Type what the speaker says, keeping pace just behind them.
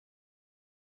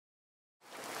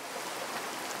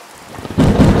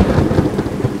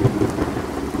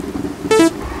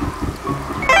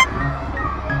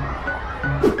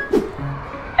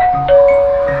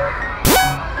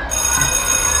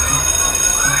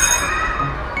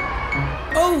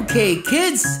Okay,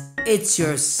 kids, it's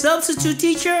your substitute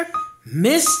teacher,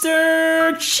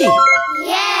 Mr. Chi.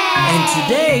 Yay! And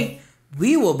today,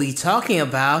 we will be talking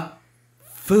about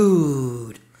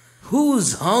food.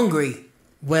 Who's hungry?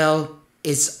 Well,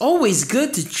 it's always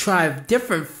good to try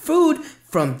different food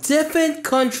from different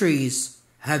countries.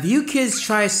 Have you kids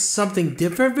tried something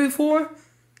different before?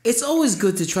 It's always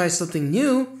good to try something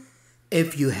new.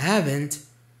 If you haven't,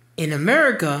 in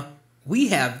America, we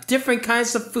have different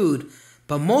kinds of food,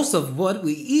 but most of what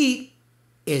we eat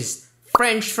is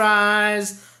French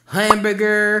fries,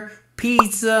 hamburger,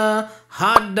 pizza,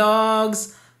 hot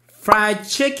dogs, fried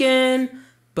chicken.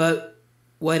 But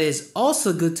what is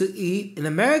also good to eat in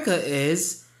America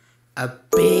is a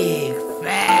big,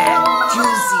 fat,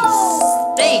 juicy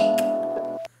steak.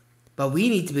 But we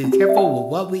need to be careful with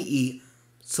what we eat.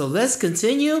 So let's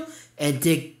continue and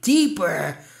dig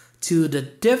deeper to the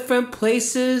different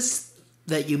places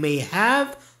that you may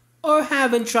have or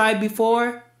haven't tried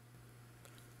before.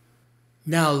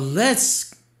 Now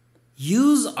let's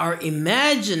use our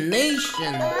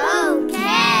imagination.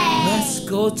 Okay. Let's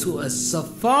go to a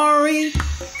safari,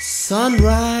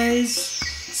 sunrise,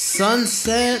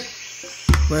 sunset,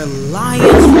 where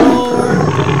lions roar.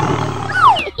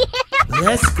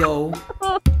 Let's go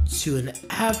to an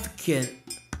African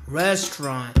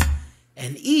restaurant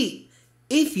and eat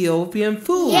Ethiopian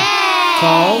food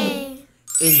called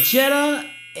injera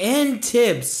and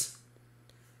tips.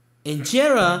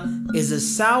 Injera is a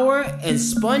sour and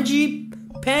spongy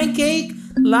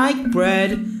pancake-like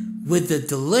bread with the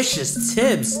delicious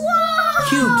tips,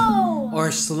 cubed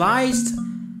or sliced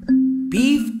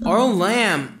beef or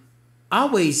lamb.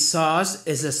 Awe sauce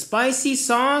is a spicy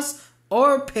sauce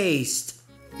or paste.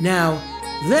 Now,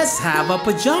 let's have a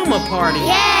pajama party.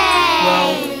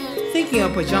 Well, thinking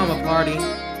of pajama party,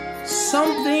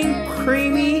 something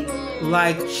creamy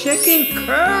like chicken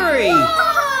curry.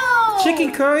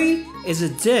 Chicken curry is a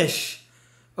dish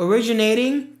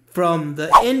originating from the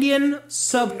Indian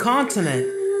subcontinent.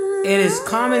 It is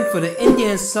common for the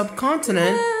Indian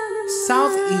subcontinent,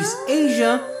 Southeast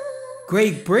Asia,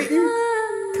 Great Britain,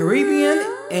 Caribbean,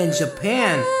 and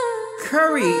Japan.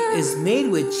 Curry is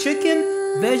made with chicken,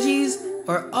 veggies,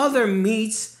 or other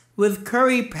meats with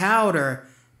curry powder.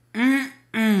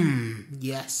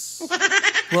 Yes.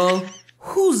 Well,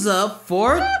 who's up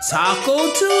for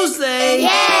Taco Tuesday? Yay!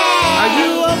 Are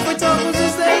you up for Taco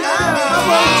Tuesday? How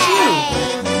about you?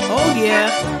 Oh yeah,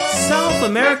 South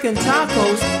American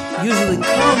tacos usually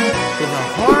come with a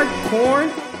hard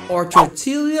corn or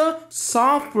tortilla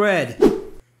soft bread.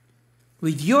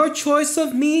 With your choice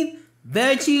of meat,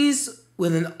 veggies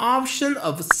with an option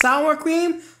of sour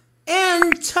cream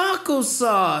and taco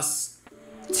sauce.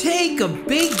 Take a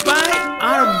big bite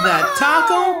out of that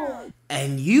taco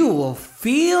and you will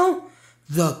feel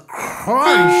the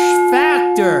crunch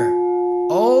factor.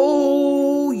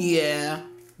 Oh yeah.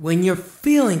 When you're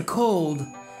feeling cold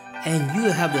and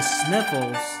you have the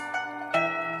sniffles,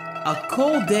 a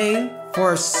cold day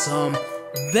for some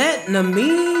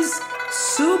Vietnamese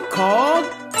soup called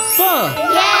pho.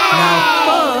 Now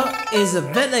pho is a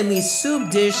Vietnamese soup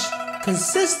dish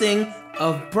consisting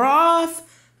of broth,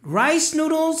 rice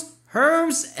noodles,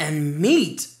 herbs, and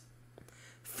meat.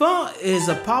 Pho is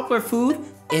a popular food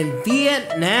in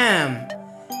Vietnam,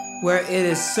 where it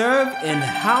is served in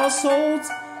households,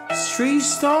 street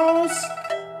stalls,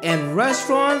 and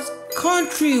restaurants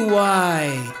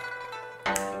countrywide.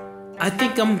 I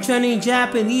think I'm turning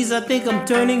Japanese.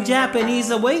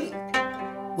 Wait.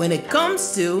 When it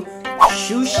comes to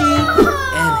sushi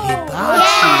and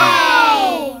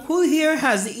hibachi. Who here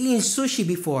has eaten sushi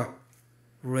before?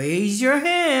 Raise your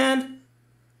hand.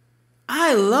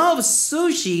 I love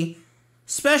sushi,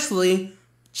 especially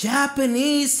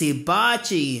Japanese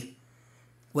hibachi.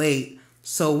 Wait,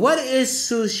 so what is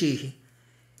sushi?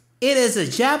 It is a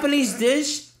Japanese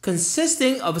dish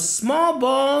consisting of small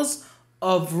balls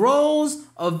of rolls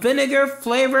of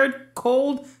vinegar-flavored,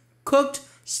 cold-cooked,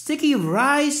 sticky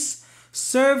rice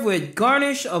served with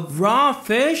garnish of raw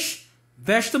fish,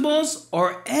 vegetables,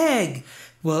 or egg.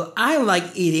 Well, I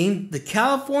like eating the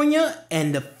California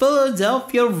and the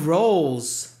Philadelphia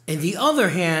rolls. On the other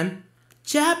hand,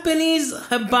 Japanese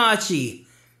hibachi.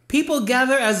 People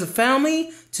gather as a family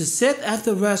to sit at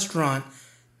the restaurant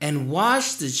and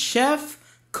watch the chef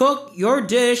cook your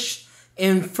dish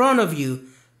in front of you.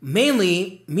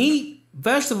 Mainly meat,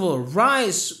 vegetable,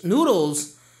 rice,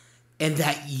 noodles, and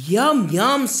that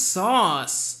yum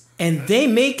sauce. And they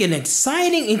make an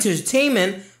exciting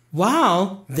entertainment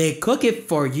while they cook it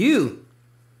for you.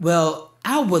 Well,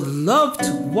 I would love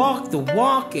to walk the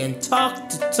walk and talk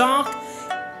the talk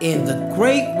in the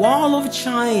Great Wall of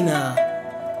China.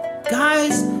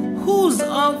 Guys, who's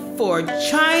up for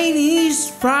Chinese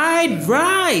fried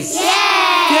rice? Yay!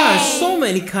 There are so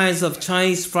many kinds of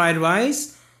Chinese fried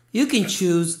rice. You can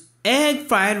choose egg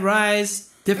fried rice,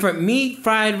 different meat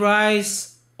fried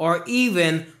rice, or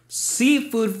even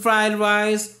seafood fried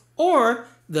rice, or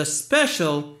the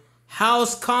special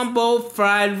house combo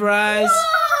fried rice.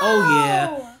 Whoa! Oh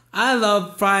yeah, I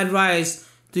love fried rice.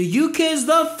 Do you kids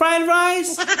love fried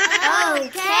rice?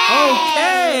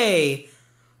 Okay.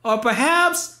 Or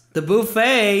perhaps the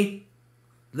buffet.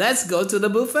 Let's go to the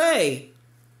buffet.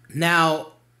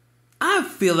 Now, I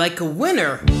feel like a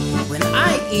winner when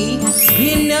I eat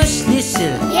Wiener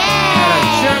Schnitzel at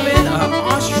a German or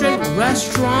Austrian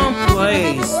restaurant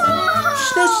place.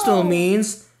 Schnitzel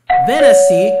means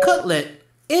Venison cutlet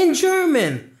in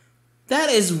German. That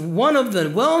is one of the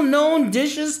well-known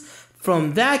dishes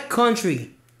from that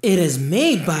country. It is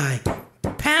made by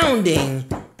pounding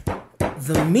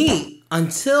the meat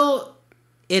until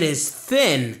it is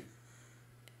thin.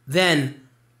 Then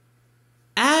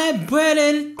add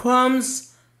breaded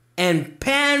crumbs and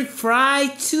pan fry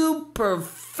to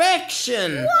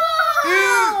perfection.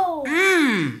 Whoa!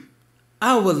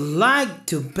 I would like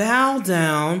to bow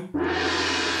down,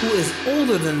 who is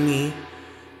older than me,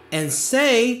 and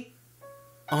say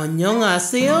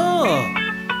안녕하세요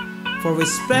for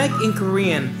respect in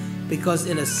Korean, because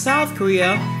in South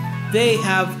Korea they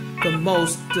have the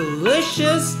most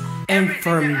delicious and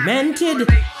fermented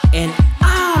and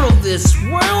out of this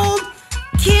world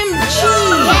kimchi.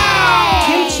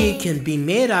 Kimchi can be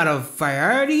made out of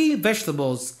variety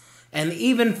vegetables and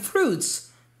even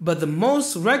fruits, but the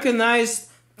most recognized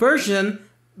version,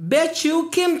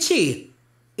 Baechu kimchi,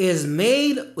 is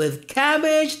made with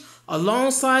cabbage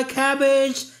alongside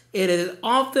cabbage. It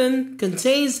often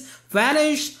contains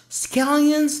radish,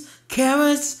 scallions,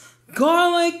 carrots,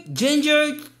 garlic,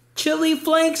 ginger, chili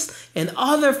flakes, and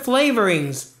other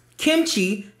flavorings.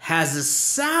 Kimchi has a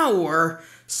sour,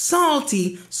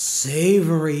 salty,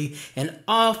 savory, and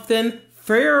often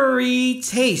fiery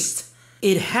taste.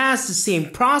 It has the same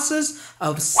process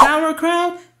of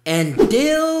sauerkraut and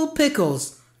dill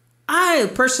pickles. I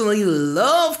personally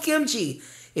love kimchi.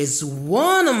 It's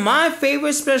one of my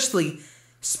favorites,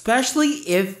 especially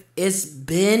if it's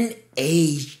been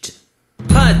aged.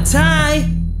 Pad Thai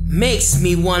makes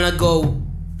me wanna go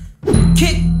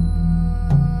kick,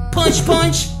 punch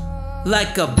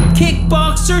like a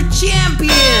kickboxer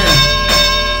champion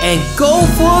and go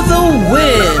for the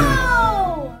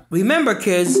win. Remember,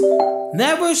 kids,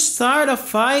 never start a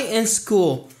fight in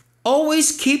school.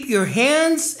 Always keep your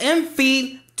hands and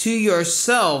feet to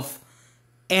yourself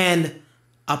and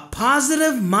a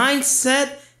positive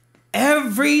mindset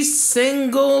every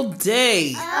single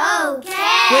day.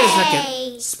 Okay. Wait a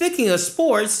second. Speaking of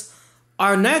sports,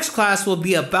 our next class will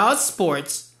be about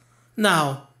sports.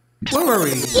 Now, where were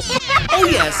we? Oh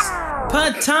yes,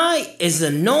 Pad Thai is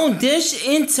a known dish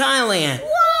in Thailand.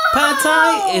 Whoa! Pad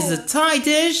Thai is a Thai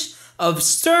dish of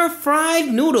stir-fried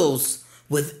noodles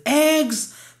with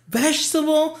eggs,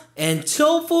 vegetable, and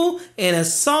tofu in a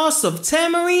sauce of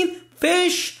tamarind,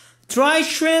 fish, dry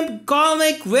shrimp,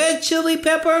 garlic, red chili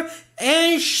pepper,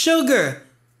 and sugar.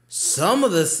 Some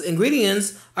of the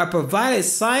ingredients are provided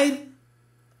side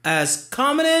as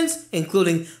condiments,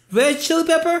 including red chili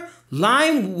pepper,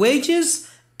 lime wedges,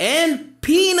 and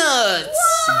peanuts.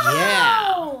 Whoa!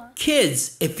 Yeah.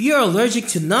 Kids, if you're allergic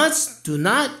to nuts, do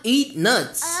not eat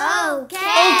nuts.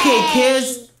 Okay,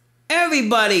 kids.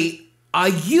 Everybody, are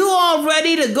you all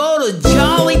ready to go to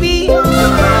Jollibee? Wait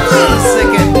a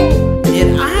second.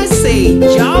 Did I say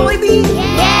Jollibee?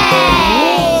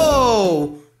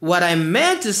 Whoa! What I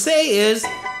meant to say is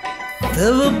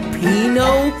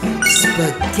Filipino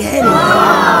spaghetti.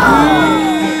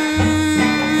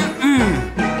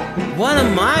 One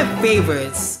of my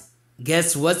favorites.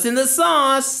 Guess what's in the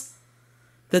sauce?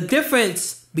 The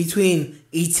difference between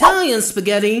Italian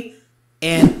spaghetti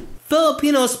and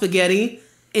Filipino spaghetti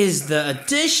is the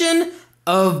addition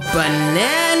of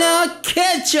banana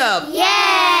ketchup.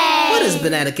 What is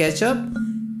banana ketchup?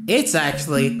 It's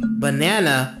actually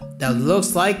banana that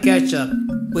looks like ketchup,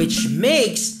 which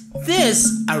makes this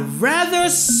a rather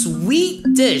sweet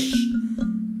dish.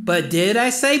 But did I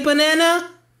say banana?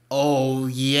 Oh,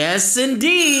 yes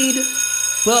indeed.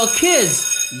 Well,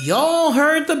 kids, y'all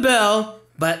heard the bell,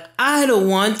 but I don't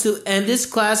want to end this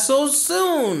class so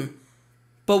soon.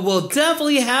 But we'll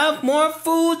definitely have more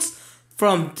foods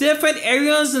from different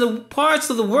areas and parts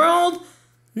of the world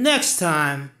next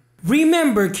time.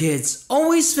 Remember, kids,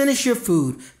 always finish your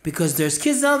food because there's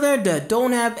kids out there that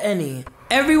don't have any.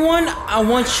 Everyone, I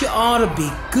want you all to be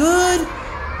good,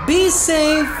 be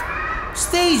safe,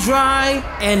 stay dry,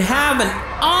 and have an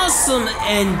awesome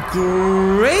and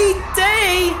great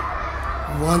day.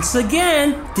 Once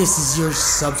again, this is your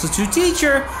substitute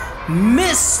teacher,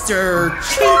 Mr.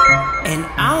 Cheat, and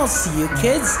I'll see you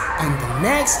kids in the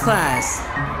next class.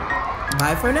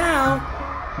 Bye for now.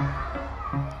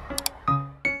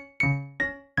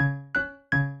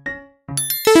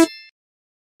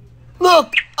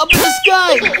 Look, up in the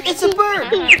sky! It's a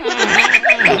bird!